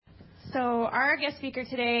So our guest speaker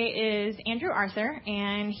today is Andrew Arthur,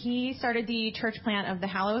 and he started the church plant of the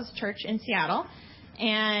Hallows Church in Seattle.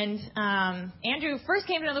 And Andrew first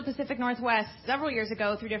came to the Pacific Northwest several years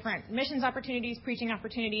ago through different missions opportunities, preaching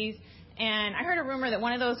opportunities. And I heard a rumor that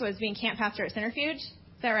one of those was being camp pastor at Centrifuge. Is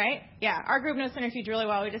that right? Yeah, our group knows Centrifuge really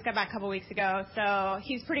well. We just got back a couple weeks ago. So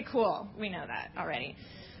he's pretty cool. We know that already.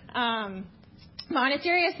 But on a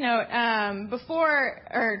serious note,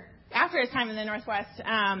 after his time in the Northwest,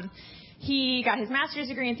 he got his master's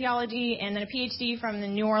degree in theology and then a PhD from the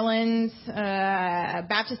New Orleans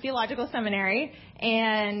Baptist Theological Seminary.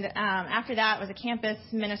 And after that was a campus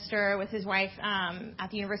minister with his wife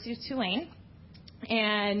at the University of Tulane.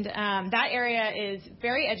 And that area is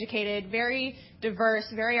very educated, very diverse,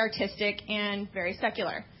 very artistic, and very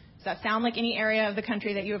secular. Does that sound like any area of the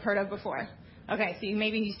country that you have heard of before? Okay, so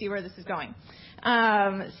maybe you see where this is going.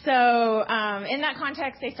 In that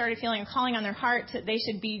context, they started feeling a calling on their heart that they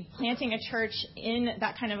should be planting a church in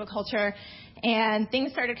that kind of a culture. And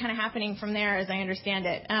things started kind of happening from there, as I understand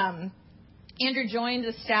it. Andrew joined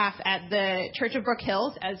the staff at the Church of Brook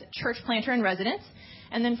Hills as church planter in residence.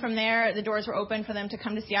 And then from there, the doors were open for them to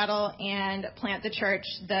come to Seattle and plant the church,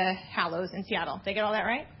 the Hallows in Seattle. Did I get all that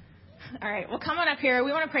right? All right. Well, come on up here.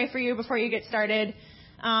 We want to pray for you before you get started.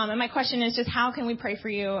 And my question is just how can we pray for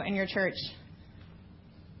you and your church?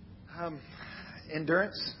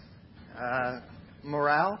 Endurance,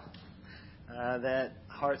 morale, that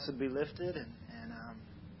hearts would be lifted, and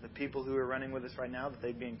the people who are running with us right now, that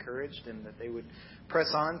they'd be encouraged and that they would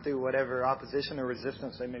press on through whatever opposition or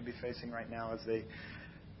resistance they may be facing right now as they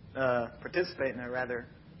participate in a rather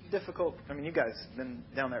difficult. I mean, you guys have been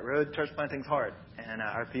down that road. Church planting's hard, and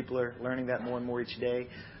our people are learning that more and more each day.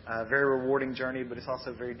 Very rewarding journey, but it's also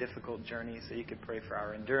a very difficult journey. So you could pray for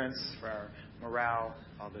our endurance, for our morale,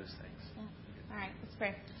 all those things. Yeah. All right, let's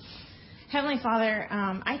pray. Heavenly Father,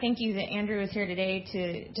 I thank you that Andrew is here today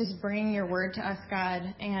to just bring your word to us,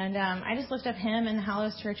 God. And I just lift up him and the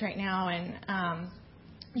Hallows Church right now. And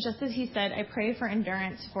just as he said, I pray for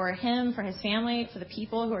endurance for him, for his family, for the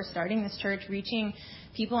people who are starting this church, reaching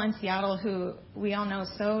people in Seattle who we all know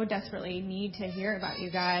so desperately need to hear about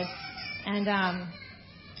you, God. And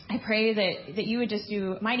I pray that you would just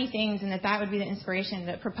do mighty things and that would be the inspiration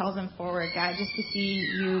that propels them forward, God, just to see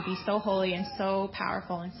you be so holy and so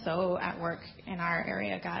powerful and so at work in our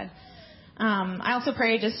area, God. I also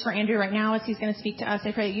pray just for Andrew right now as he's going to speak to us.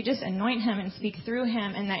 I pray that you just anoint him and speak through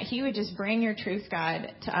him and that he would just bring your truth,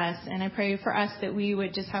 God, to us. And I pray for us that we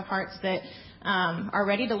would just have hearts that are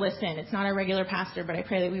ready to listen. It's not a regular pastor, but I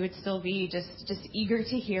pray that we would still be just eager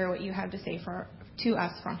to hear what you have to say to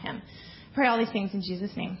us from him. Pray all these things in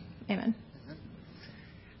Jesus' name. Amen. Mm-hmm.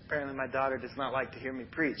 Apparently my daughter does not like to hear me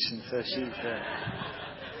preach, and so she's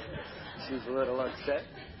a little upset.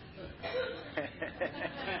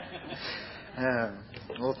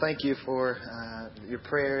 Well, thank you for your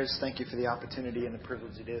prayers. Thank you for the opportunity and the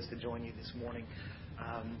privilege it is to join you this morning.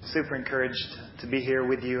 Super encouraged to be here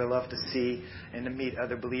with you. I love to see and to meet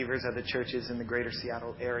other believers, other churches in the greater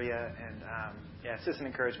Seattle area. And it's just an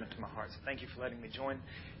encouragement to my heart. So thank you for letting me join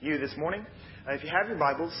you this morning. If you have your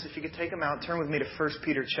Bibles, if you could take them out, turn with me to 1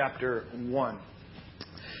 Peter chapter 1.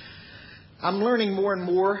 I'm learning more and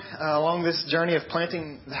more along this journey of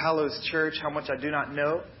planting the Hallows Church how much I do not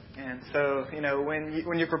know. And so,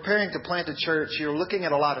 when you're preparing to plant a church, you're looking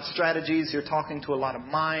at a lot of strategies. You're talking to a lot of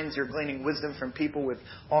minds. You're gleaning wisdom from people with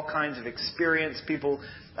all kinds of experience. People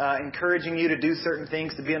encouraging you to do certain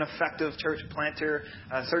things to be an effective church planter.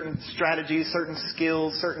 Certain strategies, certain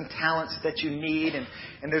skills, certain talents that you need. And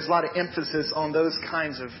there's a lot of emphasis on those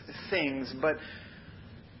kinds of things. But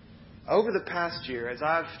over the past year, as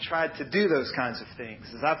I've tried to do those kinds of things,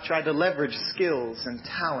 as I've tried to leverage skills and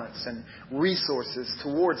talents and resources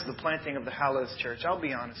towards the planting of the Hallows Church, I'll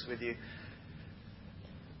be honest with you,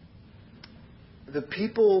 the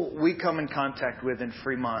people we come in contact with in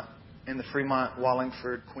Fremont,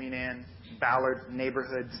 Wallingford, Queen Anne, Ballard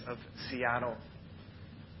neighborhoods of Seattle,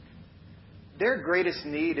 their greatest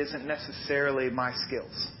need isn't necessarily my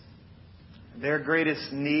skills. Their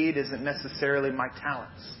greatest need isn't necessarily my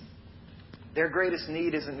talents. Their greatest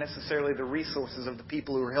need isn't necessarily the resources of the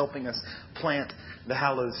people who are helping us plant the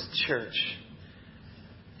Hallows Church.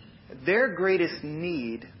 Their greatest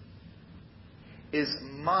need is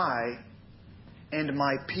my and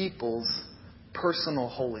my people's personal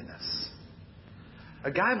holiness.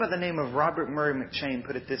 A guy by the name of Robert Murray McCheyne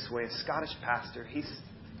put it this way, a Scottish pastor. He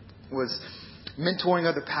was mentoring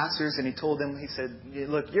other pastors, and he told them, he said,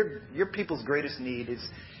 look, your people's greatest need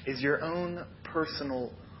is your own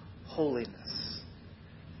personal holiness.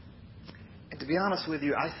 And to be honest with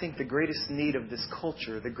you, I think the greatest need of this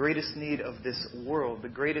culture, the greatest need of this world, the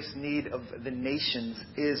greatest need of the nations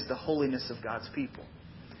is the holiness of God's people.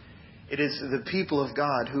 It is the people of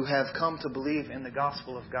God who have come to believe in the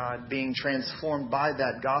gospel of God, being transformed by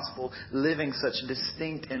that gospel, living such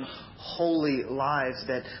distinct and holy lives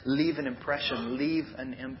that leave an impression, leave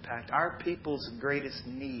an impact. Our people's greatest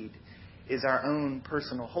need is our own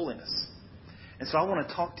personal holiness. And so I want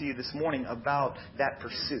to talk to you this morning about that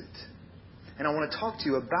pursuit. And I want to talk to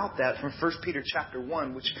you about that from 1 Peter chapter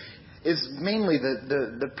 1, which is mainly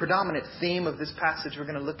the predominant theme of this passage we're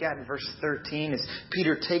going to look at in verse 13 as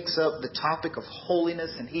Peter takes up the topic of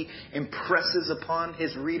holiness and he impresses upon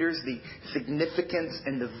his readers the significance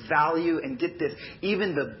and the value and, get this,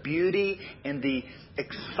 even the beauty and the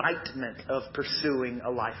excitement of pursuing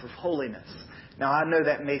a life of holiness. Now, I know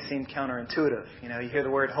that may seem counterintuitive. You hear the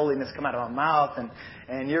word holiness come out of my mouth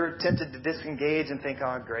and you're tempted to disengage and think,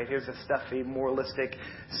 oh, great, here's a stuffy, moralistic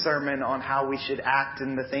sermon on how we should act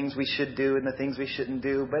and the things we should do and the things we shouldn't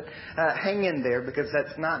do. But hang in there, because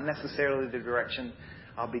that's not necessarily the direction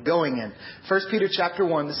I'll be going in. 1 Peter chapter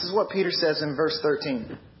 1, this is what Peter says in verse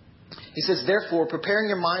 13. He says, therefore, preparing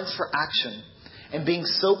your minds for action and being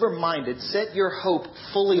sober-minded, set your hope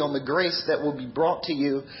fully on the grace that will be brought to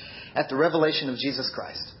you at the revelation of Jesus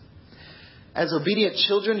Christ. As obedient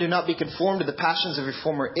children, do not be conformed to the passions of your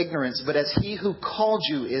former ignorance, but as He who called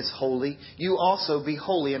you is holy, you also be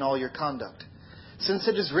holy in all your conduct. Since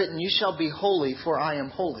it is written, you shall be holy, for I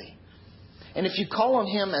am holy. And if you call on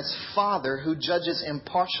Him as Father, who judges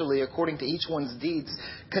impartially according to each one's deeds,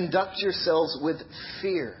 conduct yourselves with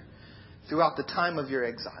fear throughout the time of your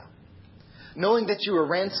exile, knowing that you were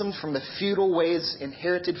ransomed from the futile ways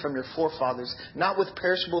inherited from your forefathers, not with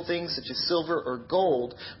perishable things such as silver or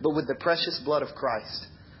gold, but with the precious blood of Christ,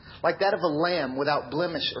 like that of a lamb without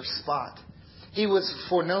blemish or spot. He was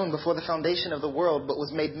foreknown before the foundation of the world, but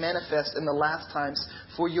was made manifest in the last times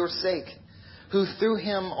for your sake, who through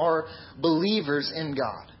Him are believers in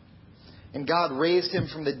God. And God raised Him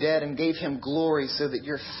from the dead and gave Him glory, so that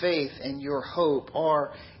your faith and your hope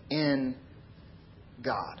are in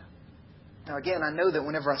God. Now, again, I know that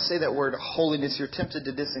whenever I say that word holiness, you're tempted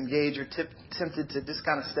to disengage. You're tempted to just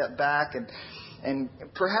kind of step back. And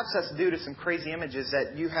perhaps that's due to some crazy images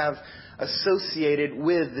that you have associated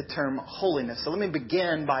with the term holiness. So let me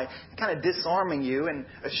begin by kind of disarming you and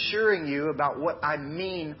assuring you about what I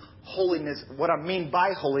mean holiness, what I mean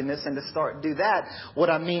by holiness, and to do that,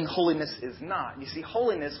 what I mean holiness is not. You see,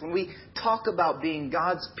 holiness, when we talk about being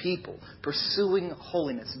God's people, pursuing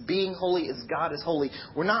holiness, being holy as God is holy,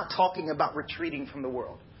 we're not talking about retreating from the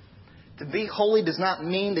world. To be holy does not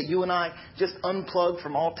mean that you and I just unplug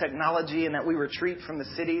from all technology and that we retreat from the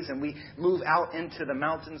cities and we move out into the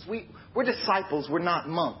mountains. We're disciples, we're not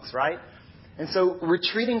monks, right? And so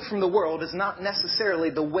retreating from the world is not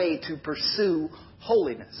necessarily the way to pursue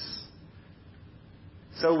holiness.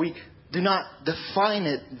 So we do not define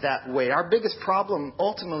it that way. Our biggest problem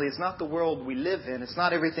ultimately is not the world we live in. It's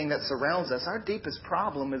not everything that surrounds us. Our deepest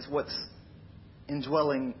problem is what's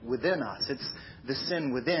indwelling within us. It's the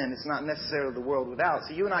sin within. It's not necessarily the world without.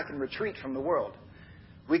 So you and I can retreat from the world.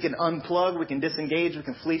 We can unplug, we can disengage, we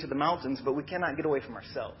can flee to the mountains, but we cannot get away from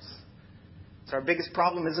ourselves. So our biggest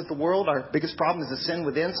problem isn't the world. Our biggest problem is the sin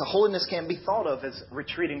within. So holiness can't be thought of as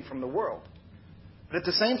retreating from the world. But at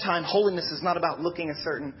the same time, holiness is not about looking a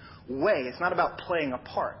certain way. It's not about playing a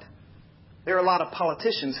part. There are a lot of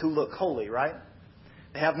politicians who look holy, right?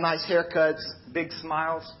 They have nice haircuts, big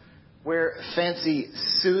smiles, wear fancy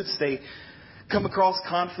suits. They come across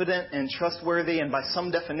confident and trustworthy, and by some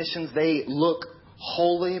definitions, they look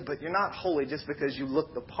holy. But you're not holy just because you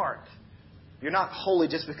look the part. You're not holy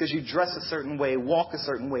just because you dress a certain way, walk a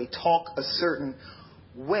certain way, talk a certain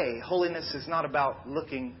way. Holiness is not about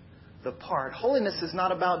looking the part. Holiness is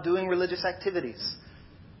not about doing religious activities.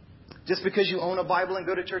 Just because you own a Bible and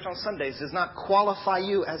go to church on Sundays does not qualify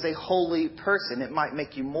you as a holy person. It might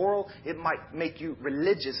make you moral, it might make you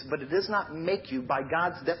religious, but it does not make you, by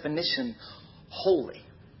God's definition, holy.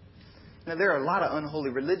 Now, there are a lot of unholy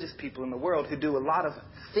religious people in the world who do a lot of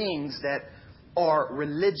things that are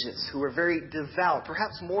religious, who are very devout,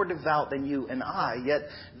 perhaps more devout than you and I, yet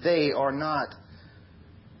they are not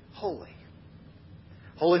holy.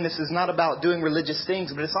 Holiness is not about doing religious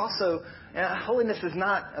things, but it's also, holiness is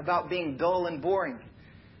not about being dull and boring.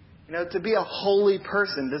 To be a holy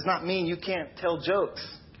person does not mean you can't tell jokes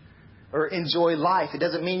or enjoy life. It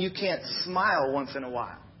doesn't mean you can't smile once in a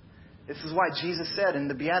while. This is why Jesus said in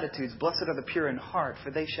the Beatitudes, blessed are the pure in heart,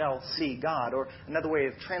 for they shall see God. Or another way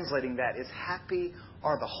of translating that is, happy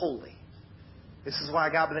are the holy. This is why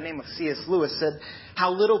a guy by the name of C.S. Lewis said,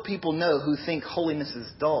 how little people know who think holiness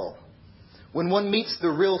is dull. When one meets the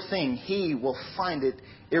real thing, he will find it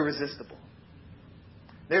irresistible.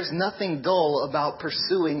 There's nothing dull about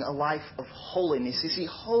pursuing a life of holiness. You see,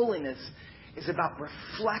 holiness is about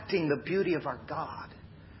reflecting the beauty of our God.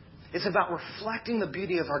 It's about reflecting the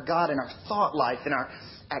beauty of our God in our thought life, in our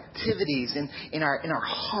activities, in our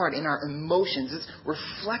heart, in our emotions. It's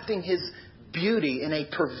reflecting His beauty in a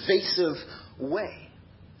pervasive way.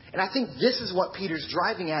 And I think this is what Peter's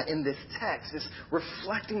driving at in this text, is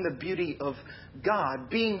reflecting the beauty of God,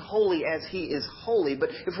 being holy as He is holy. But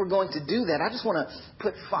if we're going to do that, I just want to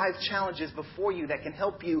put 5 challenges before you that can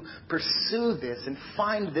help you pursue this and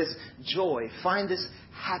find this joy, find this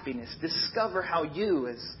happiness, discover how you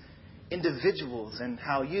as individuals and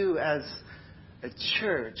how you as a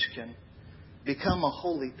church can become a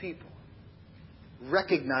holy people.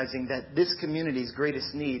 Recognizing that this community's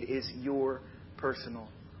greatest need is your personal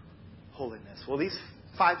holiness. Well, these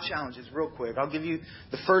 5 challenges, real quick. I'll give you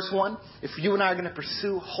the first one. If you and I are going to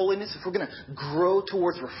pursue holiness, if we're going to grow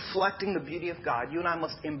towards reflecting the beauty of God, you and I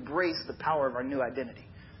must embrace the power of our new identity.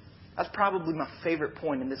 That's probably my favorite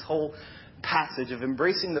point in this whole passage of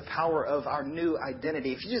embracing the power of our new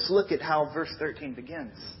identity. If you just look at how verse 13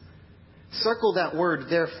 begins. Circle that word,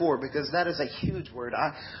 therefore, because that is a huge word.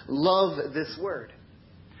 I love this word.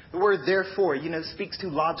 The word therefore, speaks to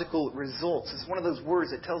logical results. It's one of those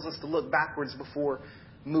words that tells us to look backwards before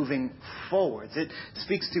moving forwards. It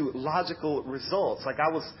speaks to logical results. Like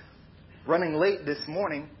I was running late this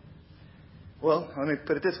morning. Well, let me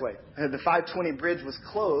put it this way. The 520 bridge was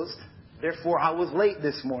closed. Therefore, I was late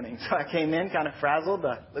this morning. So I came in kind of frazzled.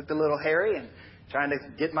 I looked a little hairy and trying to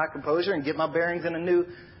get my composure and get my bearings in a new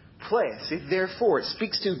place. See, therefore, it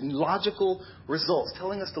speaks to logical results,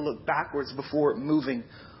 telling us to look backwards before moving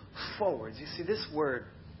forwards. You see, this word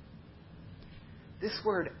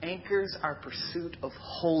anchors our pursuit of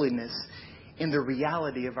holiness in the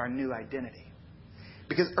reality of our new identity.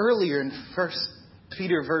 Because earlier in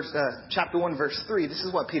chapter 1, verse 3, this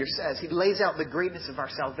is what Peter says. He lays out the greatness of our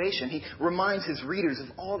salvation. He reminds his readers of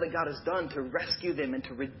all that God has done to rescue them and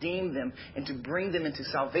to redeem them and to bring them into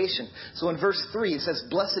salvation. So in verse 3, it says,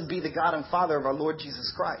 "Blessed be the God and Father of our Lord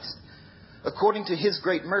Jesus Christ. According to His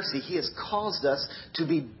great mercy, He has caused us to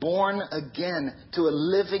be born again to a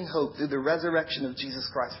living hope through the resurrection of Jesus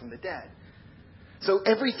Christ from the dead." So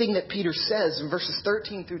everything that Peter says in verses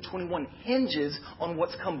 13 through 21 hinges on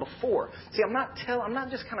what's come before. See, I'm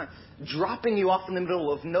not just kind of dropping you off in the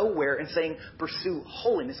middle of nowhere and saying pursue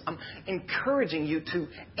holiness. I'm encouraging you to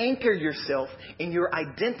anchor yourself in your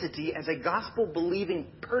identity as a gospel-believing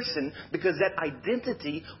person, because that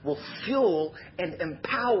identity will fuel and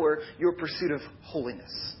empower your pursuit of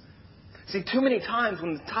holiness. See, too many times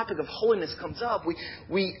when the topic of holiness comes up,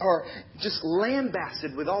 we are just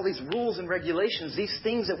lambasted with all these rules and regulations, these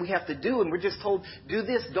things that we have to do, and we're just told, do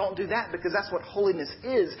this, don't do that, because that's what holiness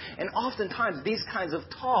is. And oftentimes these kinds of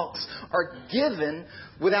talks are given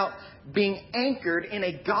without being anchored in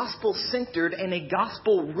a gospel-centered and a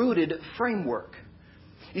gospel-rooted framework.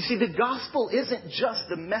 You see, the gospel isn't just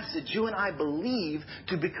the message you and I believe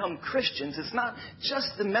to become Christians. It's not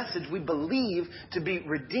just the message we believe to be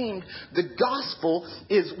redeemed. The gospel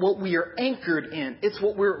is what we are anchored in. It's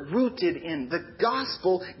what we're rooted in. The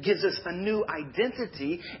gospel gives us a new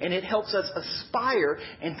identity, and it helps us aspire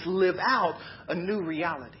and to live out a new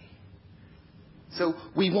reality. So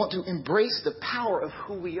we want to embrace the power of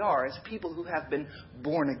who we are as people who have been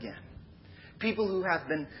born again. People who have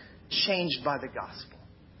been changed by the gospel.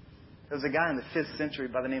 There was a guy in the 5th century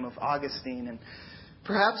by the name of Augustine, and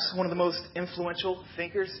perhaps one of the most influential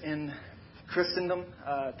thinkers in Christendom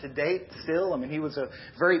to date still. I mean, he was a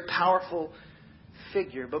very powerful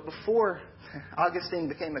figure. But before Augustine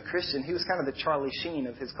became a Christian, he was kind of the Charlie Sheen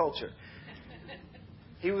of his culture.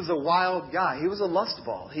 He was a wild guy. He was a lust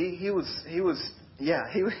ball. He was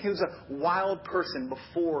a wild person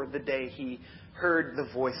before the day he heard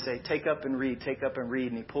the voice say, take up and read.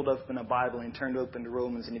 And he pulled open a Bible and turned open to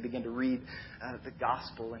Romans, and he began to read the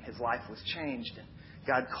gospel, and his life was changed. And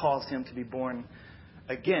God caused him to be born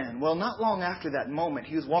again. Well, not long after that moment,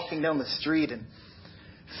 he was walking down the street and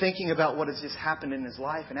thinking about what has just happened in his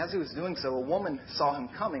life. And as he was doing so, a woman saw him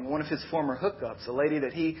coming, one of his former hookups, a lady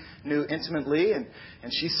that he knew intimately. And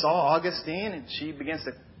she saw Augustine, and she begins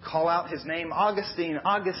to call out his name, Augustine,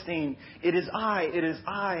 Augustine, it is I.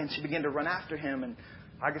 And she began to run after him. And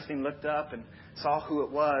Augustine looked up and saw who it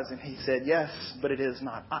was. And he said, yes, but it is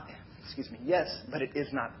not I. Yes, but it is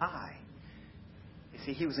not I. You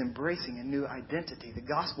see, he was embracing a new identity. The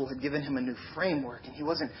gospel had given him a new framework, and he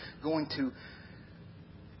wasn't going to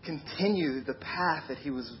continue the path that he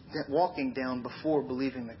was walking down before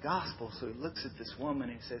believing the gospel. So he looks at this woman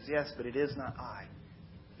and he says, yes, but it is not I.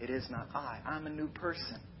 It is not I. I'm a new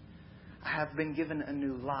person. I have been given a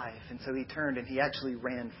new life. And so he turned and he actually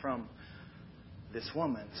ran from this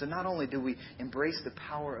woman. So not only do we embrace the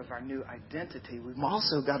power of our new identity, we've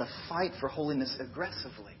also got to fight for holiness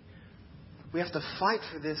aggressively. We have to fight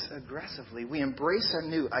for this aggressively. We embrace our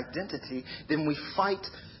new identity, then we fight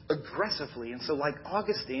aggressively. And so like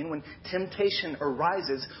Augustine, when temptation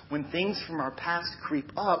arises, when things from our past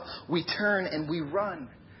creep up, we turn and we run.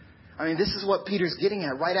 I mean, this is what Peter's getting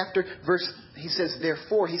at. Right after he says,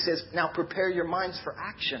 therefore, he says, now prepare your minds for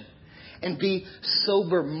action and be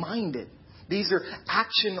sober-minded. These are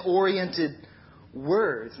action-oriented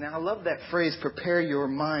words. Now, I love that phrase, prepare your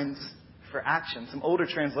minds for action. Some older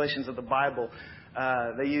translations of the Bible,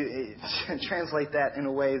 they translate that in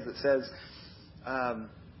a way that says,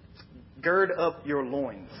 gird up your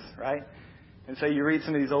loins, right? And so you read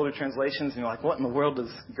some of these older translations and you're like, what in the world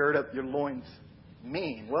does gird up your loins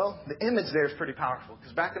mean? Well, the image there is pretty powerful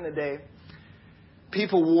because back in the day,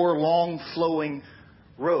 people wore long flowing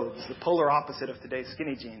robes, the polar opposite of today's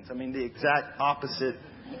skinny jeans. I mean, the exact opposite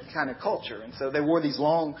kind of culture. And so they wore these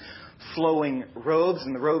long flowing robes,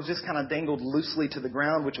 and the robes just kind of dangled loosely to the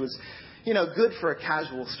ground, which was, good for a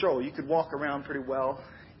casual stroll. You could walk around pretty well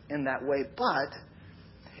in that way. But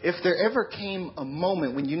if there ever came a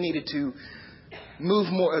moment when you needed to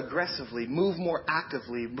move more aggressively, move more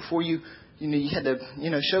actively, before you had to,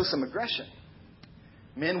 show some aggression,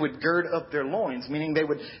 men would gird up their loins, meaning they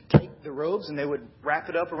would take the robes and they would wrap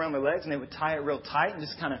it up around their legs and they would tie it real tight and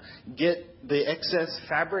just kind of get the excess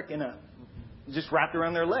fabric just wrapped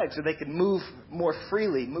around their legs so they could move more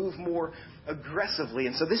freely, move more aggressively.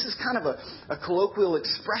 And so this is kind of a colloquial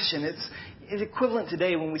expression. It's equivalent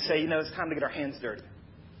today when we say, it's time to get our hands dirty.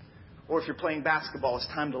 Or if you're playing basketball, it's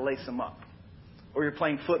time to lace them up. Or you're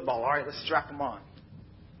playing football, all right, let's strap them on.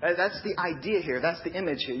 That's the idea here. That's the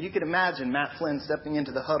image here. You could imagine Matt Flynn stepping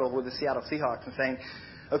into the huddle with the Seattle Seahawks and saying,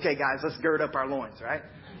 okay, guys, let's gird up our loins, right?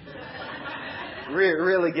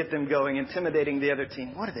 Really get them going, intimidating the other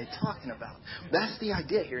team. What are they talking about? That's the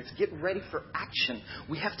idea here. It's get ready for action.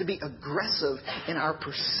 We have to be aggressive in our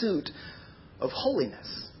pursuit of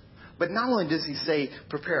holiness. But not only does he say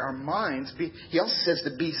prepare our minds, he also says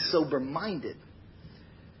to be sober-minded.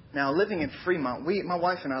 Now, living in Fremont, my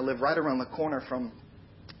wife and I live right around the corner from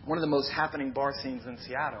one of the most happening bar scenes in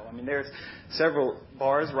Seattle. I mean, there's several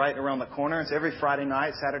bars right around the corner. It's every Friday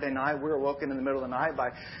night, Saturday night. We're woken in the middle of the night by,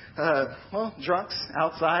 drunks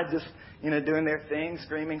outside just, doing their thing,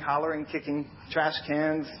 screaming, hollering, kicking trash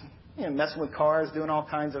cans, messing with cars, doing all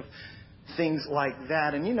kinds of things like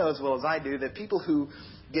that. And you know as well as I do that people who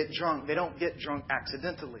get drunk, they don't get drunk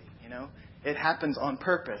accidentally, It happens on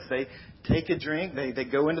purpose. They take a drink, they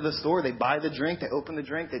go into the store, they buy the drink, they open the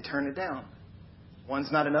drink, they turn it down.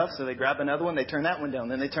 One's not enough, so they grab another one, they turn that one down.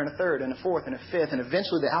 Then they turn a third and a fourth and a fifth. And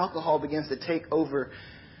eventually the alcohol begins to take over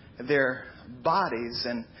their bodies.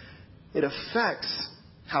 And it affects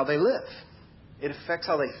how they live. It affects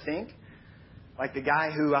how they think. Like the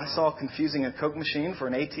guy who I saw confusing a Coke machine for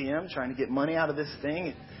an ATM, trying to get money out of this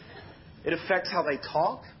thing. It affects how they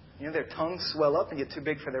talk. Their tongues swell up and get too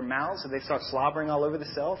big for their mouths, so they start slobbering all over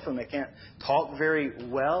themselves and they can't talk very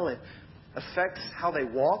well. It affects how they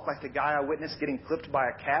walk, like the guy I witnessed getting clipped by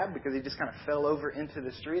a cab because he just kind of fell over into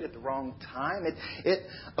the street at the wrong time. It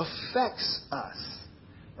affects us.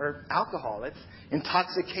 Or alcohol, it's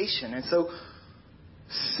intoxication. And so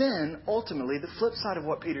sin, ultimately, the flip side of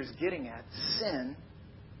what Peter's getting at, sin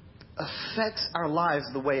affects our lives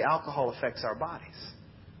the way alcohol affects our bodies.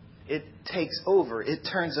 It takes over. It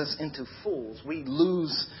turns us into fools. We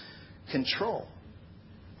lose control.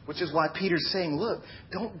 Which is why Peter's saying, look,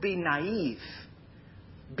 don't be naive.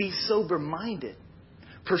 Be sober-minded.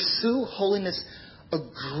 Pursue holiness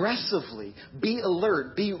aggressively. Be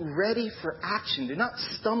alert. Be ready for action. Do not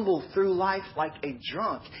stumble through life like a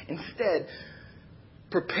drunk. Instead,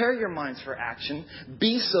 prepare your minds for action.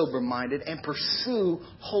 Be sober-minded and pursue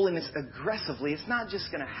holiness aggressively. It's not just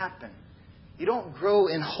going to happen. You don't grow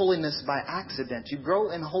in holiness by accident. You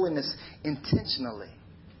grow in holiness intentionally.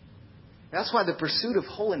 That's why the pursuit of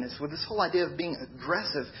holiness, with this whole idea of being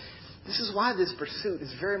aggressive, this is why this pursuit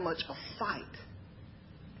is very much a fight.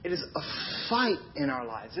 It is a fight in our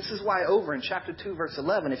lives. This is why over in chapter 2, verse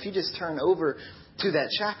 11, if you just turn over to that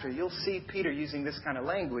chapter, you'll see Peter using this kind of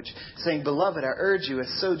language, saying, Beloved, I urge you as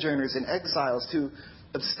sojourners and exiles to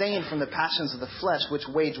abstain from the passions of the flesh which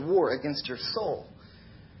wage war against your soul.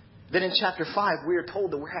 Then in chapter 5, we are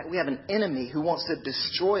told that we have an enemy who wants to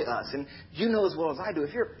destroy us. And you know as well as I do,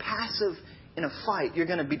 if you're passive in a fight, you're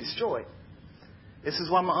going to be destroyed. This is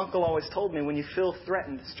why my uncle always told me, when you feel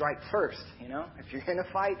threatened, strike first. If you're in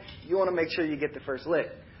a fight, you want to make sure you get the first lick.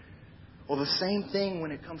 Well, the same thing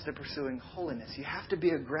when it comes to pursuing holiness. You have to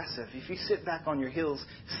be aggressive. If you sit back on your heels,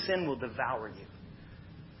 sin will devour you.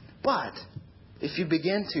 But if you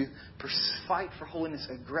begin to fight for holiness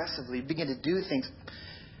aggressively, begin to do things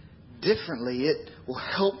differently, it will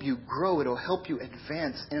help you grow. It will help you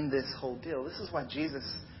advance in this whole deal. This is why Jesus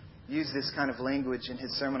used this kind of language in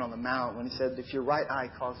His Sermon on the Mount when He said, if your right eye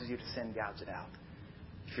causes you to sin, gouge it out.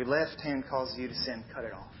 If your left hand causes you to sin, cut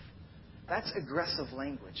it off. That's aggressive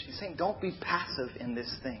language. He's saying don't be passive in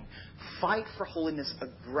this thing. Fight for holiness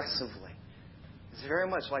aggressively. It's very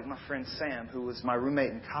much like my friend Sam, who was my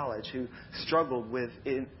roommate in college, who struggled with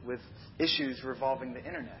issues revolving the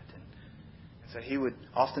internet. And so he would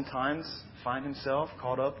oftentimes find himself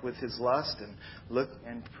caught up with his lust and look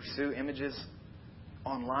and pursue images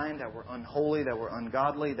online that were unholy, that were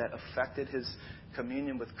ungodly, that affected his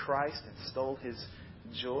communion with Christ and stole his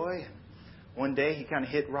joy. One day he kind of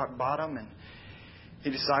hit rock bottom and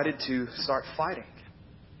he decided to start fighting.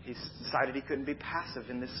 He decided he couldn't be passive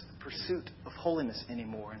in this pursuit of holiness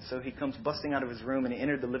anymore. And so he comes busting out of his room and he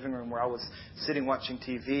entered the living room where I was sitting watching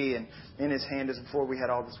TV. And in his hand, as before, we had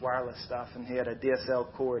all this wireless stuff. And he had a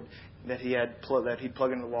DSL cord that he'd plug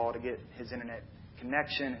into the wall to get his internet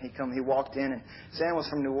connection. And he walked in, and Sam was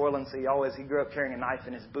from New Orleans, so he grew up carrying a knife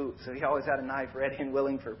in his boot. So he always had a knife ready and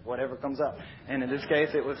willing for whatever comes up. And in this case,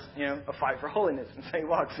 it was, a fight for holiness. And so he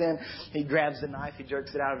walks in, he grabs the knife, he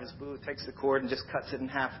jerks it out of his boot, takes the cord and just cuts it in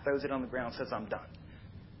half, throws it on the ground, says, "I'm done."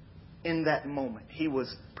 In that moment, he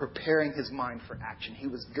was preparing his mind for action. He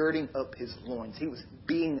was girding up his loins. He was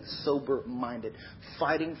being sober-minded,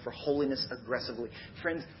 fighting for holiness aggressively.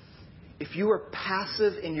 Friends, if you are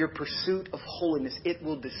passive in your pursuit of holiness, it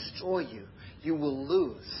will destroy you. You will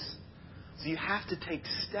lose. So you have to take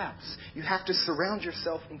steps. You have to surround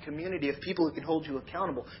yourself in community of people who can hold you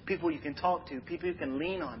accountable, people you can talk to, people you can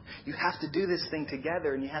lean on. You have to do this thing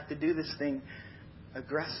together, and you have to do this thing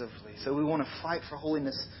aggressively. So we want to fight for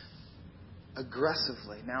holiness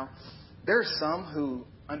aggressively. Now, there are some who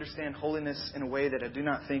understand holiness in a way that I do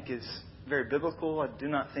not think is very biblical. I do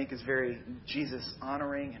not think is very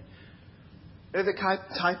Jesus-honoring. And they're the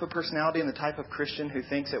type of personality and the type of Christian who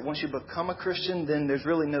thinks that once you become a Christian, then there's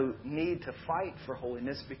really no need to fight for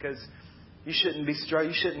holiness because you shouldn't be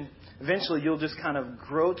struggling. Eventually, you'll just kind of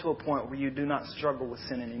grow to a point where you do not struggle with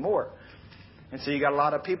sin anymore. And so you got a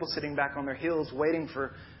lot of people sitting back on their heels waiting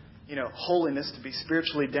for, holiness to be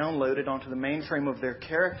spiritually downloaded onto the mainframe of their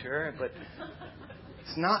character. But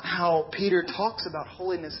it's not how Peter talks about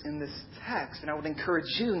holiness in this text. And I would encourage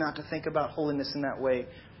you not to think about holiness in that way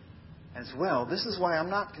as well. This is why I'm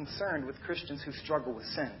not concerned with Christians who struggle with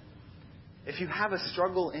sin. If you have a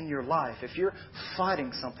struggle in your life, if you're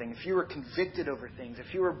fighting something, if you are convicted over things,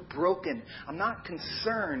 if you are broken, I'm not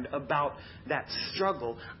concerned about that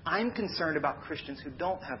struggle. I'm concerned about Christians who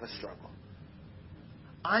don't have a struggle.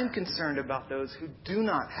 I'm concerned about those who do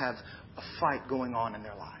not have a fight going on in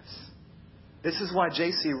their lives. This is why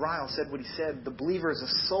J.C. Ryle said what he said, "The believer is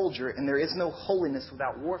a soldier, and there is no holiness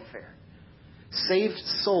without warfare. Saved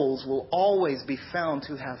souls will always be found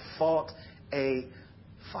to have fought a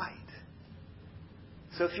fight."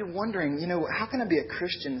 So if you're wondering, how can I be a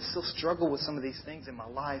Christian and still struggle with some of these things in my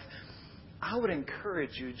life? I would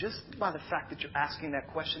encourage you, just by the fact that you're asking that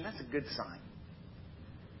question, that's a good sign.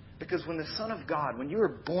 Because when the Son of God, when you are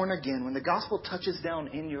born again, when the gospel touches down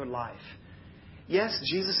in your life, yes,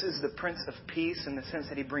 Jesus is the Prince of Peace in the sense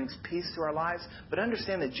that He brings peace to our lives, but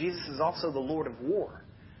understand that Jesus is also the Lord of war.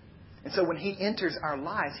 And so when He enters our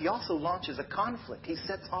lives, He also launches a conflict. He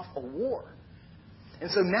sets off a war.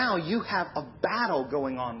 And so now you have a battle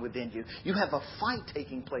going on within you. You have a fight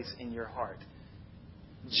taking place in your heart.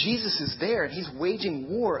 Jesus is there and He's waging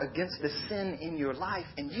war against the sin in your life.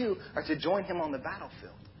 And you are to join Him on the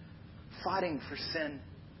battlefield. Fighting for sin.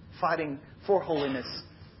 Fighting for holiness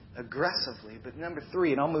aggressively. But number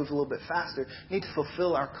 3, and I'll move a little bit faster, need to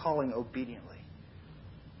fulfill our calling obediently.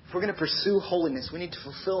 If we're going to pursue holiness, we need to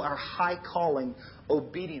fulfill our high calling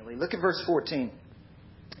obediently. Look at verse 14.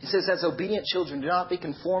 He says, "As obedient children, do not be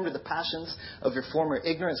conformed to the passions of your former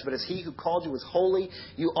ignorance, but as He who called you is holy,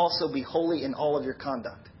 you also be holy in all of your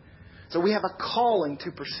conduct." So we have a calling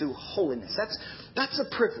to pursue holiness. That's a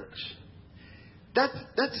privilege.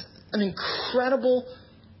 That's an incredible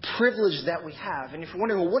privilege that we have. And if you're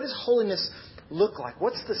wondering, well, what does holiness look like?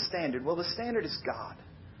 What's the standard? Well, the standard is God.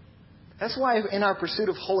 That's why in our pursuit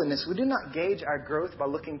of holiness, we do not gauge our growth by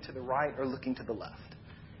looking to the right or looking to the left.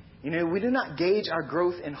 We do not gauge our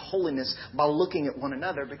growth in holiness by looking at one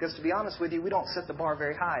another because, to be honest with you, we don't set the bar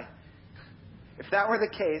very high. If that were the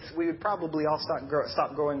case, we would probably all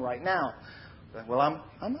stop growing right now. Well,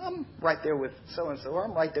 I'm right there with so-and-so, or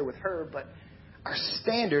I'm right there with her, but Our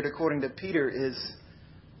standard, according to Peter, is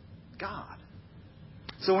God.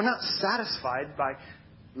 So we're not satisfied by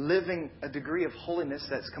living a degree of holiness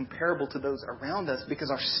that's comparable to those around us, because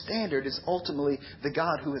our standard is ultimately the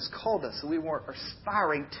God who has called us. So we weren't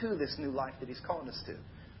aspiring to this new life that He's called us to.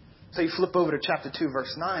 So you flip over to chapter 2,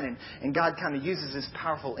 verse 9, and God kind of uses this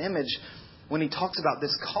powerful image when He talks about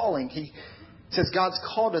this calling. He says God's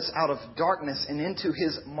called us out of darkness and into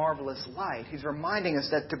His marvelous light. He's reminding us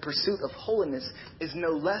that the pursuit of holiness is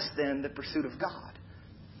no less than the pursuit of God.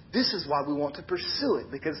 This is why we want to pursue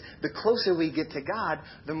it, because the closer we get to God,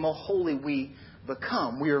 the more holy we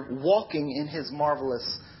become. We are walking in His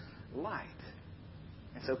marvelous light.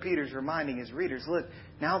 And so Peter's reminding his readers, look,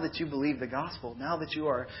 now that you believe the gospel, now that you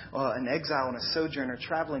are an exile and a sojourner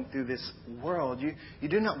traveling through this world, you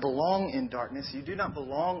do not belong in darkness. You do not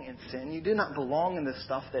belong in sin. You do not belong in the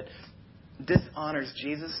stuff that dishonors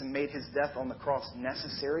Jesus and made His death on the cross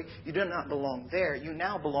necessary. You do not belong there. You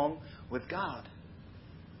now belong with God.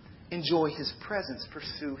 Enjoy His presence,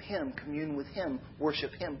 pursue Him, commune with Him,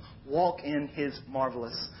 worship Him, walk in His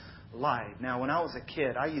marvelous light. Now, when I was a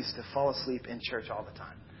kid, I used to fall asleep in church all the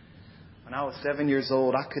time. When I was 7 years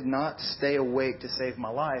old, I could not stay awake to save my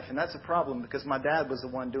life. And that's a problem, because my dad was the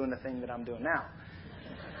one doing the thing that I'm doing now.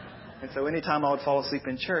 And so anytime I would fall asleep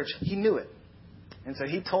in church, he knew it. And so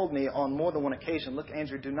he told me on more than one occasion, look,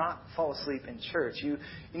 Andrew, do not fall asleep in church. You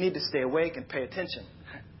need to stay awake and pay attention.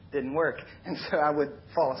 Didn't work. And so I would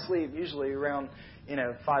fall asleep, usually around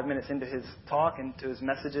 5 minutes into his talk and to his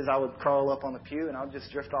messages. I would crawl up on the pew and I would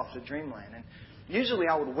just drift off to dreamland. And usually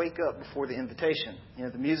I would wake up before the invitation.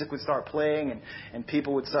 The music would start playing and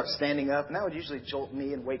people would start standing up, and that would usually jolt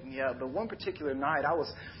me and wake me up. But one particular night I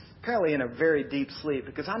was apparently in a very deep sleep,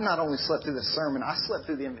 because I not only slept through the sermon, I slept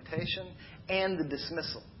through the invitation and the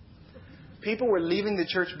dismissal. People were leaving the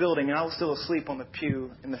church building and I was still asleep on the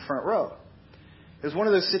pew in the front row. It was one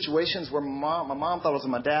of those situations where my mom thought it was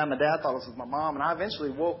my dad thought it was my mom, and I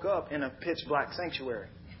eventually woke up in a pitch black sanctuary.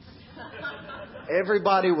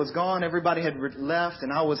 Everybody was gone. Everybody had left,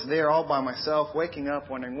 and I was there all by myself, waking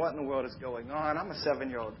up, wondering what in the world is going on. I'm a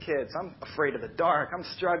 7-year-old kid, so I'm afraid of the dark. I'm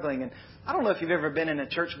struggling, and I don't know if you've ever been in a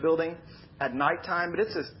church building at nighttime, but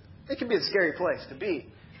it can be a scary place to be,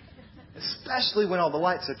 especially when all the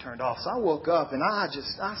lights are turned off. So I woke up, and I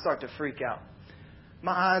start to freak out.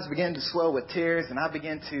 My eyes began to swell with tears, and I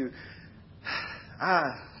began to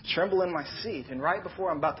tremble in my seat. And right before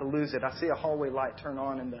I'm about to lose it, I see a hallway light turn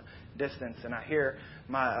on in the distance, and I hear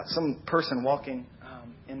some person walking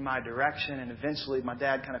in my direction. And eventually my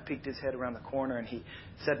dad kind of peeked his head around the corner, and he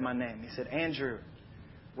said my name. He said, "Andrew,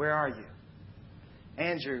 where are you?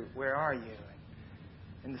 Andrew, where are you?"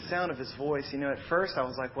 And the sound of his voice, at first I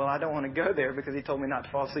was like, well, I don't want to go there because he told me not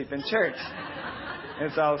to fall asleep in church.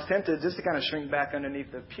 And so I was tempted just to kind of shrink back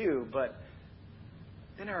underneath the pew. But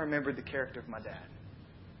then I remembered the character of my dad.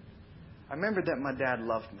 I remembered that my dad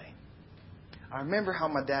loved me. I remember how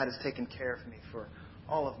my dad has taken care of me for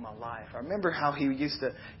all of my life. I remember how he used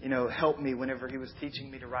to, help me whenever he was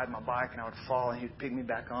teaching me to ride my bike and I would fall, and he'd pick me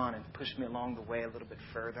back on and push me along the way a little bit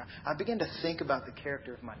further. I began to think about the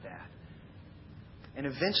character of my dad. And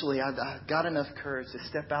eventually I got enough courage to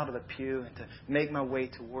step out of the pew and to make my way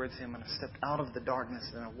towards him. And I stepped out of the darkness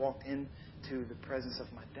and I walked into the presence of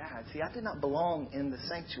my dad. See, I did not belong in the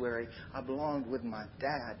sanctuary. I belonged with my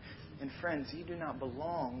dad. And friends, you do not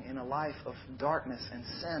belong in a life of darkness and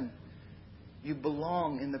sin. You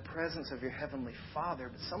belong in the presence of your Heavenly Father.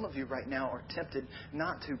 But some of you right now are tempted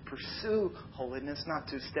not to pursue holiness, not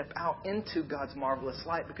to step out into God's marvelous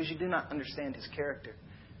light, because you do not understand His character.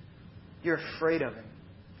 You're afraid of Him.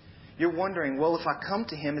 You're wondering, well, if I come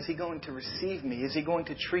to Him, is He going to receive me? Is He going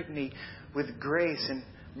to treat me with grace and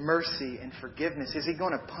mercy and forgiveness? Is He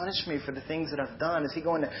going to punish me for the things that I've done? Is He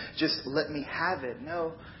going to just let me have it?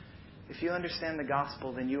 No. If you understand the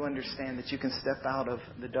gospel, then you understand that you can step out of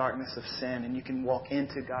the darkness of sin and you can walk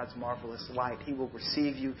into God's marvelous light. He will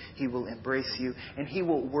receive you. He will embrace you. And He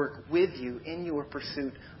will work with you in your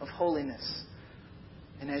pursuit of holiness.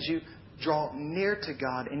 And as you draw near to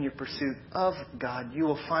God in your pursuit of God, you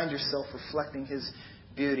will find yourself reflecting His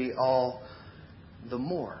beauty all the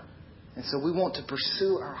more. And so we want to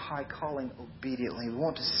pursue our high calling obediently. We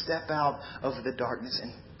want to step out of the darkness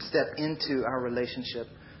and step into our relationship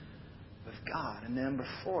with God. And then number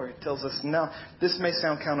 4, it tells us, now, this may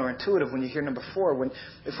sound counterintuitive when you hear number 4.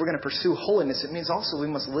 If we're going to pursue holiness, it means also we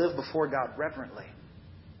must live before God reverently.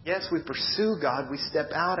 Yes, we pursue God, we step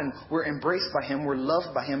out and we're embraced by Him, we're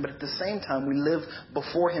loved by Him, but at the same time we live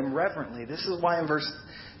before Him reverently. This is why in verse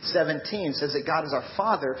 17 it says that God is our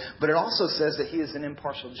Father, but it also says that He is an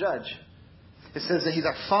impartial judge. It says that He's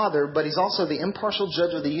our Father, but He's also the impartial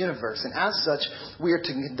judge of the universe. And as such, we are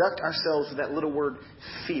to conduct ourselves with that little word,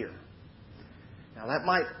 fear. Now, that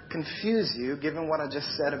might confuse you, given what I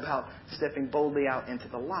just said about stepping boldly out into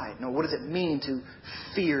the light. Now, what does it mean to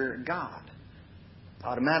fear God?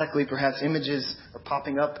 Automatically, perhaps images are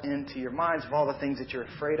popping up into your minds of all the things that you're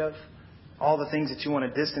afraid of, all the things that you want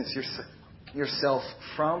to distance yourself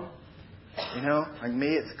from. You know, like me,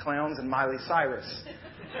 it's clowns and Miley Cyrus.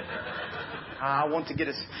 I want to get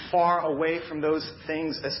as far away from those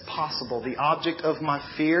things as possible. The object of my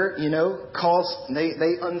fear,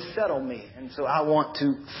 they unsettle me. And so I want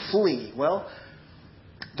to flee. Well,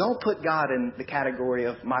 don't put God in the category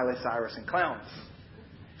of Miley Cyrus and clowns.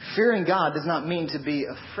 Fearing God does not mean to be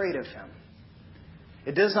afraid of Him.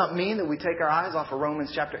 It does not mean that we take our eyes off of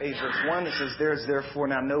Romans chapter 8, verse 1 that says, there is therefore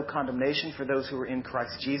now no condemnation for those who are in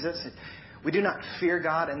Christ Jesus. We do not fear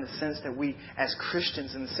God in the sense that we, as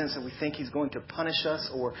Christians, in the sense that we think He's going to punish us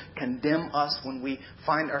or condemn us when we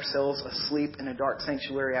find ourselves asleep in a dark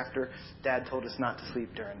sanctuary after Dad told us not to sleep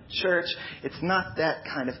during church. It's not that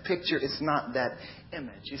kind of picture. It's not that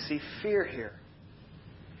image. You see, fear here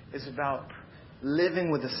is about living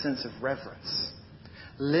with a sense of reverence,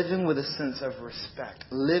 living with a sense of respect,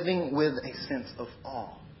 living with a sense of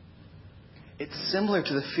awe. It's similar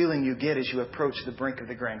to the feeling you get as you approach the brink of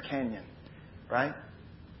the Grand Canyon. Right?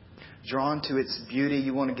 Drawn to its beauty,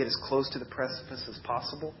 you want to get as close to the precipice as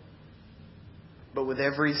possible. But with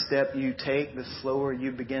every step you take, the slower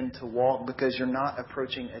you begin to walk because you're not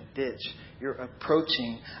approaching a ditch. You're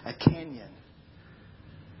approaching a canyon.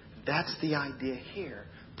 That's the idea here.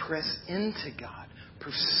 Press into God.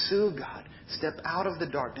 Pursue God. Step out of the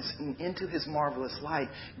darkness and into His marvelous light.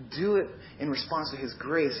 Do it in response to His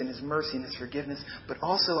grace and His mercy and His forgiveness. But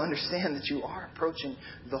also understand that you are approaching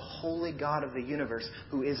the holy God of the universe,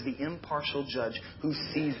 who is the impartial judge, who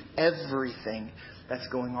sees everything that's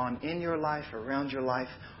going on in your life, around your life,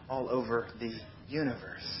 all over the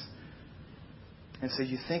universe. And so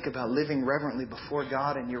you think about living reverently before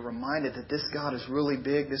God, and you're reminded that this God is really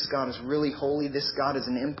big, this God is really holy, this God is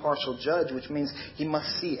an impartial judge, which means He must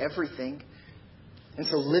see everything. And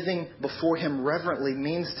so living before Him reverently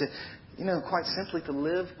means to, quite simply to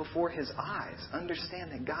live before His eyes.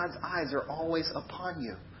 Understand that God's eyes are always upon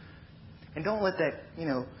you. And don't let that,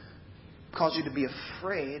 cause you to be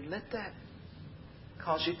afraid. Let that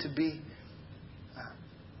cause you to be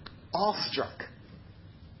awestruck,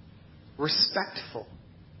 respectful,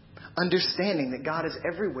 understanding that God is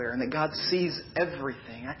everywhere and that God sees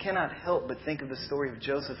everything. I cannot help but think of the story of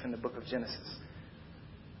Joseph in the book of Genesis.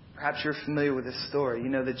 Perhaps you're familiar with this story. You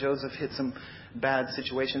know that Joseph hit some bad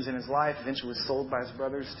situations in his life, eventually was sold by his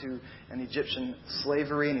brothers to an Egyptian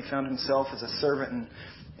slavery, and he found himself as a servant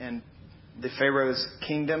in the Pharaoh's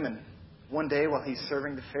kingdom. And one day, while he's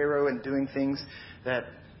serving the Pharaoh and doing things that,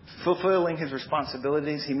 fulfilling his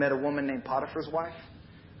responsibilities, he met a woman named Potiphar's wife,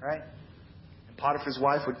 right? And Potiphar's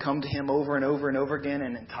wife would come to him over and over and over again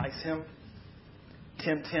and entice him,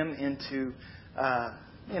 tempt him into,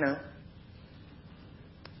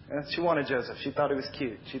 she wanted Joseph. She thought he was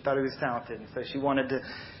cute. She thought he was talented. And so she wanted to,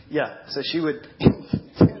 so she would,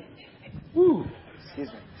 excuse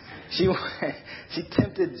me. She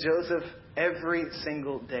tempted Joseph every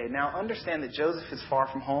single day. Now understand that Joseph is far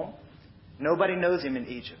from home. Nobody knows him in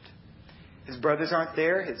Egypt. His brothers aren't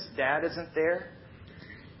there. His dad isn't there.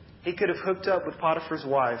 He could have hooked up with Potiphar's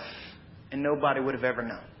wife and nobody would have ever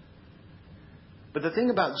known. But the thing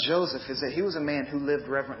about Joseph is that he was a man who lived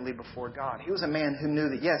reverently before God. He was a man who knew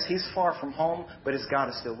that, yes, he's far from home, but his God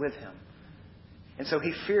is still with him. And so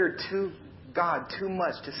he feared God too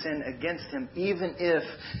much to sin against Him, even if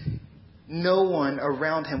no one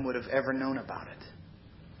around him would have ever known about it.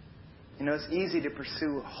 It's easy to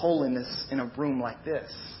pursue holiness in a room like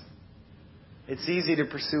this. It's easy to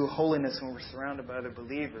pursue holiness when we're surrounded by other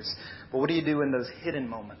believers. But what do you do in those hidden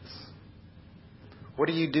moments? What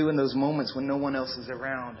do you do in those moments when no one else is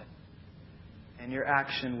around and your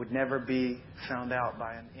action would never be found out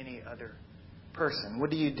by any other person?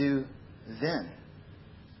 What do you do then?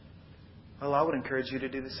 Well, I would encourage you to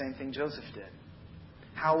do the same thing Joseph did.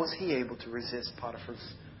 How was he able to resist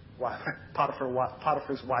Potiphar's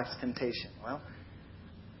wife's temptation? Well,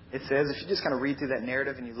 it says, if you just kind of read through that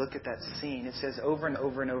narrative and you look at that scene, it says over and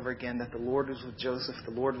over and over again that the Lord was with Joseph,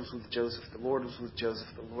 the Lord was with Joseph, the Lord was with Joseph,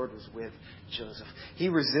 the Lord was with Joseph. He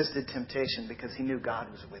resisted temptation because he knew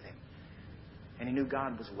God was with him. And he knew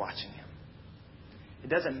God was watching him. It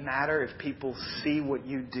doesn't matter if people see what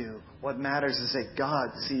you do. What matters is that God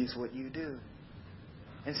sees what you do.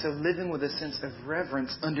 And so living with a sense of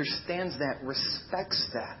reverence understands that, respects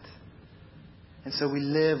that. And so we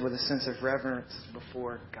live with a sense of reverence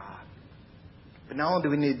before God. But not only do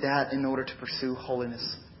we need that in order to pursue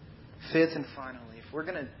holiness, fifth and finally, if we're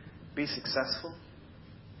going to be successful,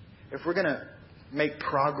 if we're going to make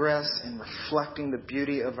progress in reflecting the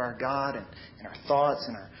beauty of our God and our thoughts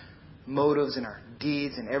and our motives and our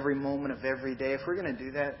deeds in every moment of every day, if we're going to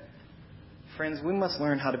do that, friends, we must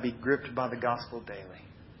learn how to be gripped by the gospel daily.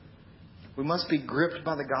 We must be gripped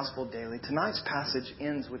by the gospel daily. Tonight's passage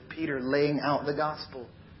ends with Peter laying out the gospel.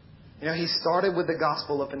 You know, he started with the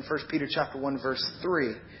gospel up in 1 Peter chapter 1, verse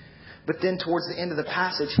 3. But then towards the end of the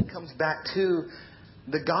passage, he comes back to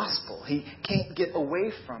the gospel. He can't get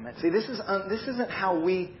away from it. See, this isn't how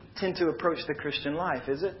we tend to approach the Christian life,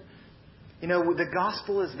 is it? You know, the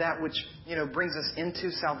gospel is that which, brings us into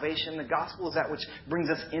salvation. The gospel is that which brings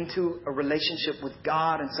us into a relationship with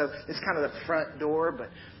God. And so it's kind of the front door. But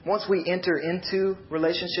once we enter into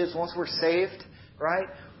relationships, once we're saved, right,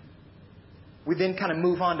 we then kind of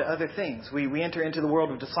move on to other things. We enter into the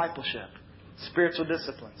world of discipleship, spiritual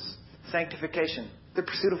disciplines, sanctification, the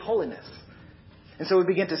pursuit of holiness. And so we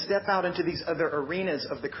begin to step out into these other arenas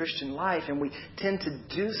of the Christian life, and we tend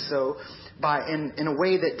to do so in a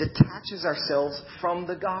way that detaches ourselves from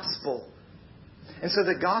the gospel. And so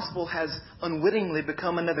the gospel has unwittingly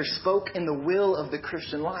become another spoke in the wheel of the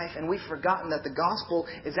Christian life, and we've forgotten that the gospel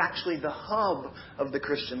is actually the hub of the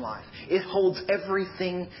Christian life. It holds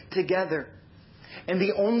everything together. And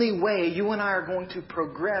the only way you and I are going to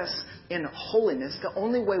progress in holiness, the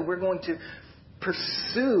only way we're going to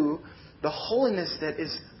pursue the holiness that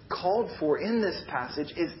is called for in this passage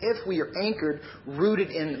is if we are anchored, rooted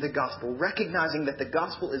in the gospel, recognizing that the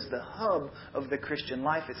gospel is the hub of the Christian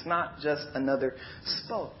life. It's not just another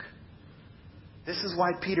spoke. This is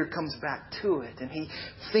why Peter comes back to it, and he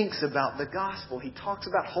thinks about the gospel. He talks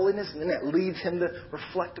about holiness, and then that leads him to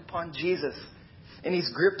reflect upon Jesus. And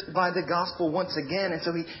he's gripped by the gospel once again, and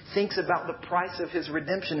so he thinks about the price of his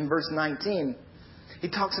redemption in verse 19. He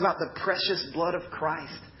talks about the precious blood of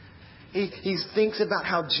Christ. He thinks about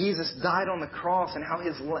how Jesus died on the cross and how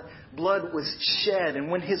His blood was shed.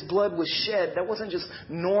 And when His blood was shed, that wasn't just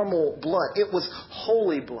normal blood. It was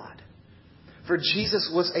holy blood. For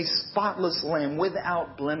Jesus was a spotless lamb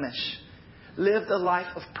without blemish. Lived a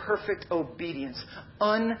life of perfect obedience.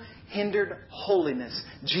 Unhindered holiness.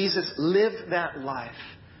 Jesus lived that life.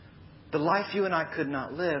 The life you and I could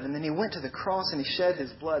not live. And then He went to the cross and He shed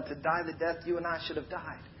His blood to die the death you and I should have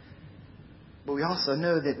died. But we also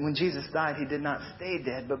know that when Jesus died, He did not stay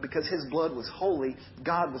dead. But because His blood was holy,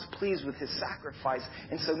 God was pleased with His sacrifice.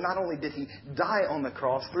 And so not only did He die on the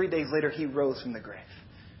cross, 3 days later He rose from the grave.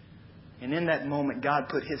 And in that moment, God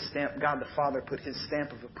the Father put His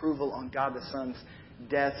stamp of approval on God the Son's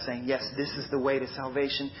death, saying, yes, this is the way to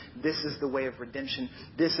salvation. This is the way of redemption.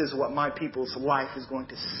 This is what my people's life is going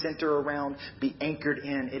to center around, be anchored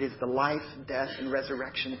in. It is the life, death, and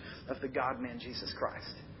resurrection of the God-man, Jesus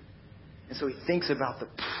Christ. And so he thinks about the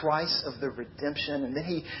price of the redemption. And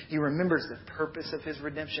then he remembers the purpose of His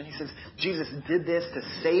redemption. He says, Jesus did this to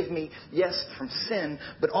save me, yes, from sin,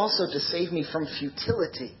 but also to save me from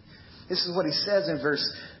futility. This is what he says in verse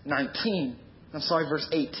 18.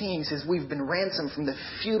 He says, we've been ransomed from the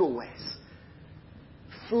futile ways,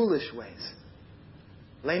 foolish ways.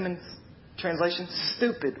 Layman's translation,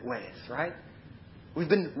 stupid ways, right? We've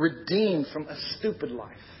been redeemed from a stupid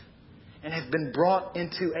life and have been brought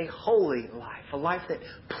into a holy life, a life that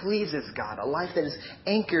pleases God, a life that is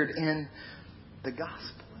anchored in the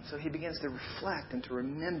gospel. And so he begins to reflect and to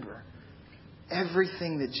remember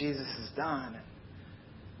everything that Jesus has done.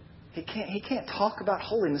 He can't talk about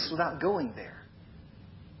holiness without going there.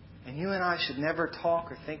 And you and I should never talk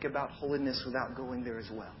or think about holiness without going there as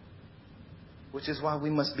well. Which is why we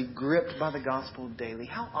must be gripped by the gospel daily.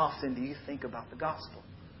 How often do you think about the gospel?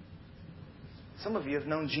 Some of you have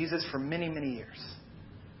known Jesus for many, many years.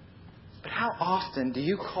 But how often do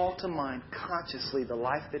you call to mind consciously the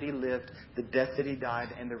life that He lived, the death that He died,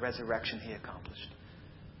 and the resurrection He accomplished?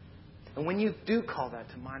 And when you do call that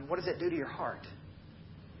to mind, what does it do to your heart?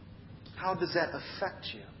 How does that affect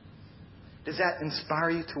you? Does that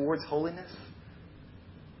inspire you towards holiness?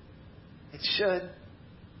 It should.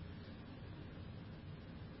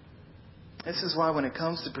 This is why when it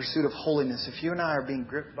comes to pursuit of holiness, if you and I are being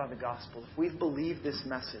gripped by the gospel, if we've believed this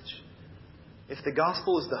message, if the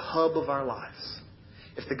gospel is the hub of our lives,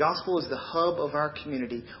 if the gospel is the hub of our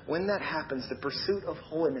community, when that happens, the pursuit of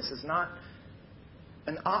holiness is not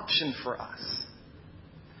an option for us.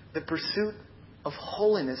 The pursuit of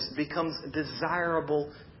holiness becomes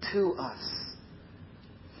desirable to us.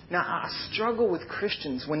 Now, I struggle with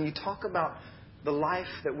Christians when you talk about the life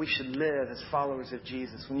that we should live as followers of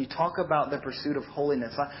Jesus, when you talk about the pursuit of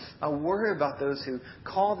holiness, I worry about those who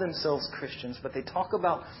call themselves Christians, but they talk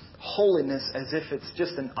about holiness as if it's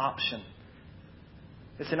just an option.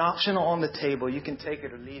 It's an option on the table. You can take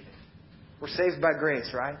it or leave it. We're saved by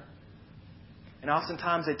grace, right? And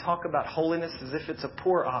oftentimes they talk about holiness as if it's a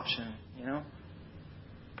poor option, you know?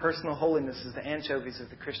 Personal holiness is the anchovies of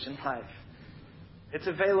the Christian life. It's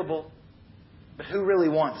available, but who really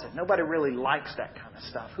wants it? Nobody really likes that kind of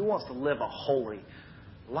stuff. Who wants to live a holy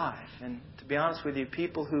life? And to be honest with you,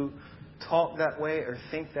 people who talk that way or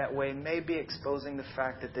think that way may be exposing the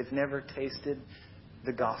fact that they've never tasted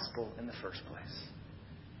the gospel in the first place.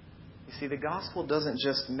 You see, the gospel doesn't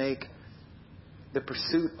just make the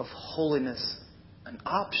pursuit of holiness an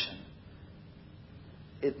option.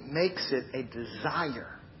 It makes it a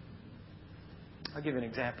desire. I'll give you an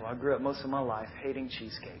example. I grew up most of my life hating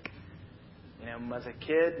cheesecake. You know, as a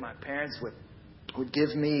kid, my parents would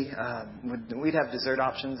give me, we'd have dessert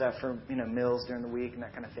options after, meals during the week and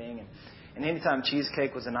that kind of thing. And anytime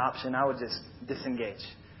cheesecake was an option, I would just disengage.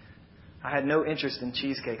 I had no interest in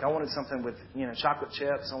cheesecake. I wanted something with, chocolate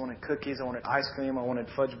chips. I wanted cookies. I wanted ice cream. I wanted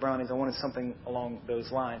fudge brownies. I wanted something along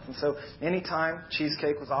those lines. And so anytime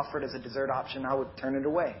cheesecake was offered as a dessert option, I would turn it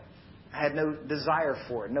away. I had no desire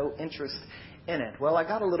for it, no interest in it. Well, I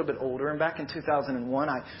got a little bit older, and back in 2001,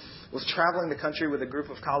 I was traveling the country with a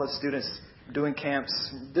group of college students doing camps.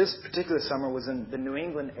 This particular summer was in the New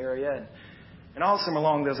England area, and all summer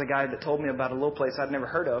long there was a guy that told me about a little place I'd never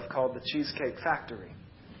heard of called the Cheesecake Factory.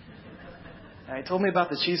 And he told me about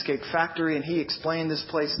the Cheesecake Factory, and he explained this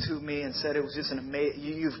place to me and said it was just an amazing,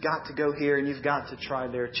 you've got to go here and you've got to try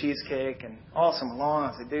their cheesecake. And all summer long I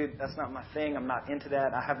was like, dude, that's not my thing. I'm not into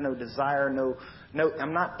that. I have no desire,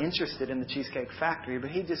 I'm not interested in the Cheesecake Factory.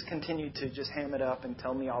 But he just continued to just ham it up and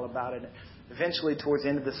tell me all about it. And eventually, towards the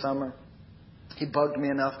end of the summer, he bugged me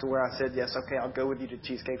enough to where I said, yes, okay, I'll go with you to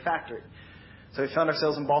Cheesecake Factory. So we found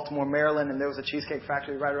ourselves in Baltimore, Maryland, and there was a Cheesecake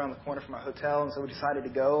Factory right around the corner from our hotel. And so we decided to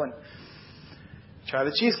go and try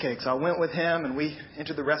the cheesecake. So I went with him, and we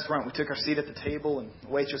entered the restaurant. We took our seat at the table, and the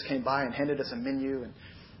waitress came by and handed us a menu, and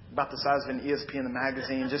about the size of an ESPN the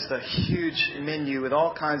magazine, just a huge menu with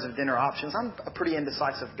all kinds of dinner options. I'm a pretty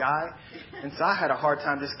indecisive guy, and so I had a hard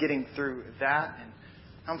time just getting through that. And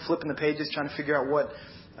I'm flipping the pages, trying to figure out what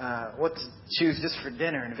to choose just for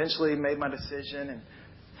dinner, and eventually made my decision and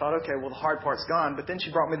thought, okay, well, the hard part's gone. But then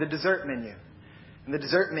she brought me the dessert menu. And the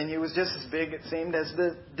dessert menu was just as big, it seemed, as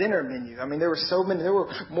the dinner menu. I mean, there were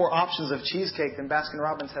more options of cheesecake than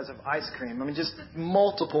Baskin-Robbins has of ice cream. I mean, just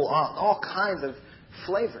multiple, all kinds of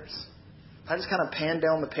flavors. I just kind of panned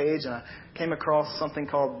down the page, and I came across something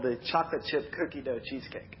called the chocolate chip cookie dough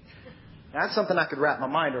cheesecake. Now, that's something I could wrap my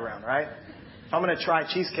mind around, right? If I'm going to try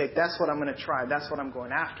cheesecake, that's what I'm going to try. That's what I'm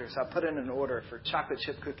going after. So I put in an order for chocolate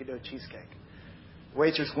chip cookie dough cheesecake.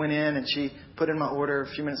 Waitress went in and she put in my order. A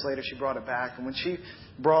few minutes later, she brought it back. And when she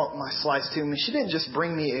brought my slice to me, she didn't just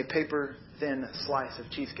bring me a paper-thin slice of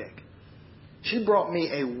cheesecake. She brought me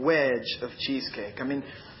a wedge of cheesecake. I mean,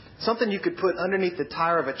 something you could put underneath the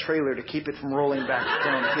tire of a trailer to keep it from rolling back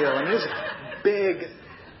downhill. I mean, it was a big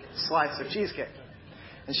slice of cheesecake.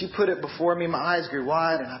 And she put it before me. My eyes grew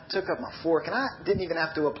wide, and I took up my fork. And I didn't even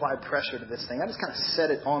have to apply pressure to this thing. I just kind of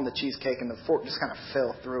set it on the cheesecake, and the fork just kind of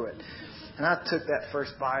fell through it. And I took that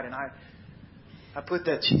first bite, and I put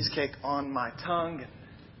that cheesecake on my tongue.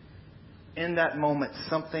 And in that moment,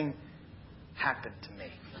 something happened to me.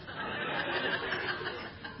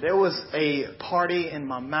 There was a party in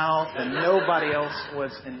my mouth, and nobody else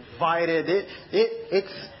was invited.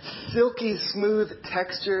 Its silky smooth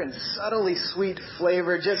texture and subtly sweet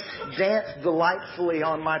flavor just danced delightfully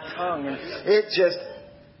on my tongue, and it just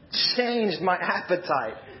changed my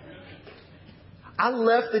appetite. I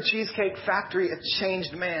left the Cheesecake Factory a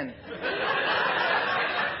changed man.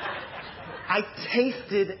 I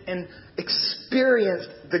tasted and experienced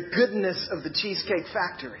the goodness of the Cheesecake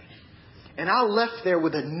Factory. And I left there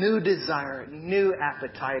with a new desire, new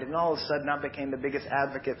appetite, and all of a sudden I became the biggest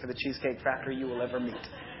advocate for the Cheesecake Factory you will ever meet.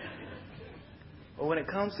 But when it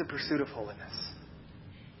comes to pursuit of holiness,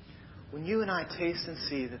 when you and I taste and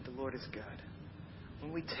see that the Lord is good,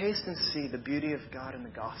 when we taste and see the beauty of God in the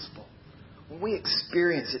gospel, when we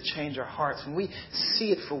experience it change our hearts, when we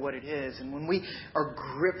see it for what it is, and when we are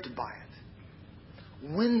gripped by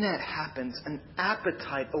it, when that happens, an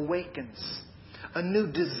appetite awakens. A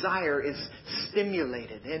new desire is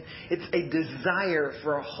stimulated. And it's a desire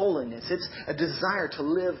for holiness. It's a desire to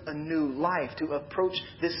live a new life, to approach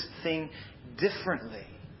this thing differently.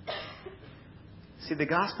 See, the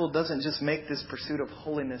gospel doesn't just make this pursuit of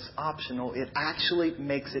holiness optional. It actually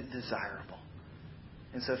makes it desirable.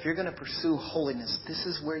 And so if you're going to pursue holiness, this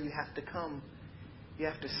is where you have to come. You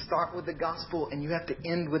have to start with the gospel and you have to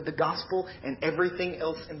end with the gospel, and everything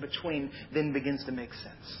else in between then begins to make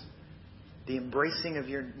sense. The embracing of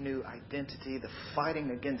your new identity, the fighting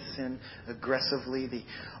against sin aggressively, the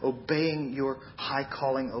obeying your high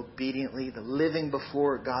calling obediently, the living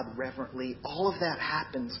before God reverently, all of that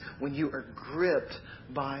happens when you are gripped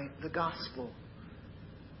by the gospel.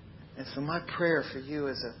 And so my prayer for you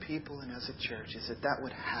as a people and as a church is that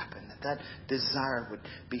would happen, that desire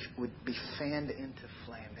would be fanned into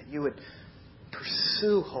flame, that you would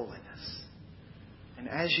pursue holiness. And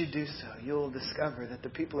as you do so, you'll discover that the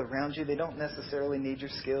people around you, they don't necessarily need your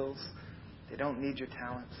skills. They don't need your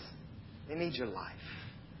talents. They need your life.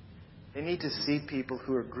 They need to see people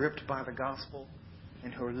who are gripped by the gospel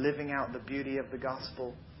and who are living out the beauty of the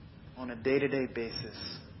gospel on a day-to-day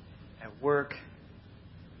basis, at work,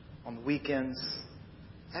 on the weekends,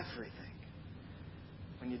 everything.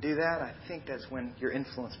 When you do that, I think that's when your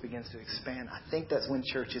influence begins to expand. I think that's when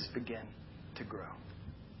churches begin to grow.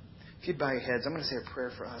 If you'd bow your heads, I'm going to say a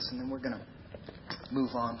prayer for us, and then we're going to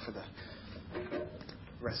move on for the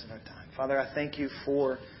rest of our time. Father, I thank you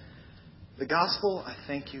for the gospel. I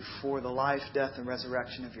thank you for the life, death, and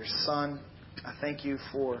resurrection of your Son. I thank you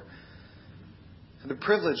for the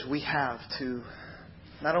privilege we have to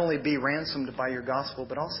not only be ransomed by your gospel,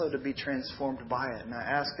 but also to be transformed by it. And I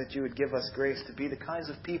ask that you would give us grace to be the kinds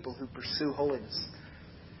of people who pursue holiness.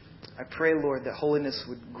 I pray, Lord, that holiness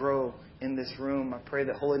would grow in this room. I pray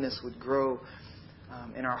that holiness would grow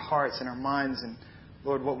in our hearts and our minds. And,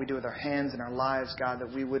 Lord, what we do with our hands and our lives, God,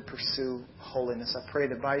 that we would pursue holiness. I pray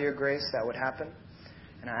that by your grace that would happen.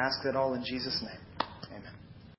 And I ask that all in Jesus' name.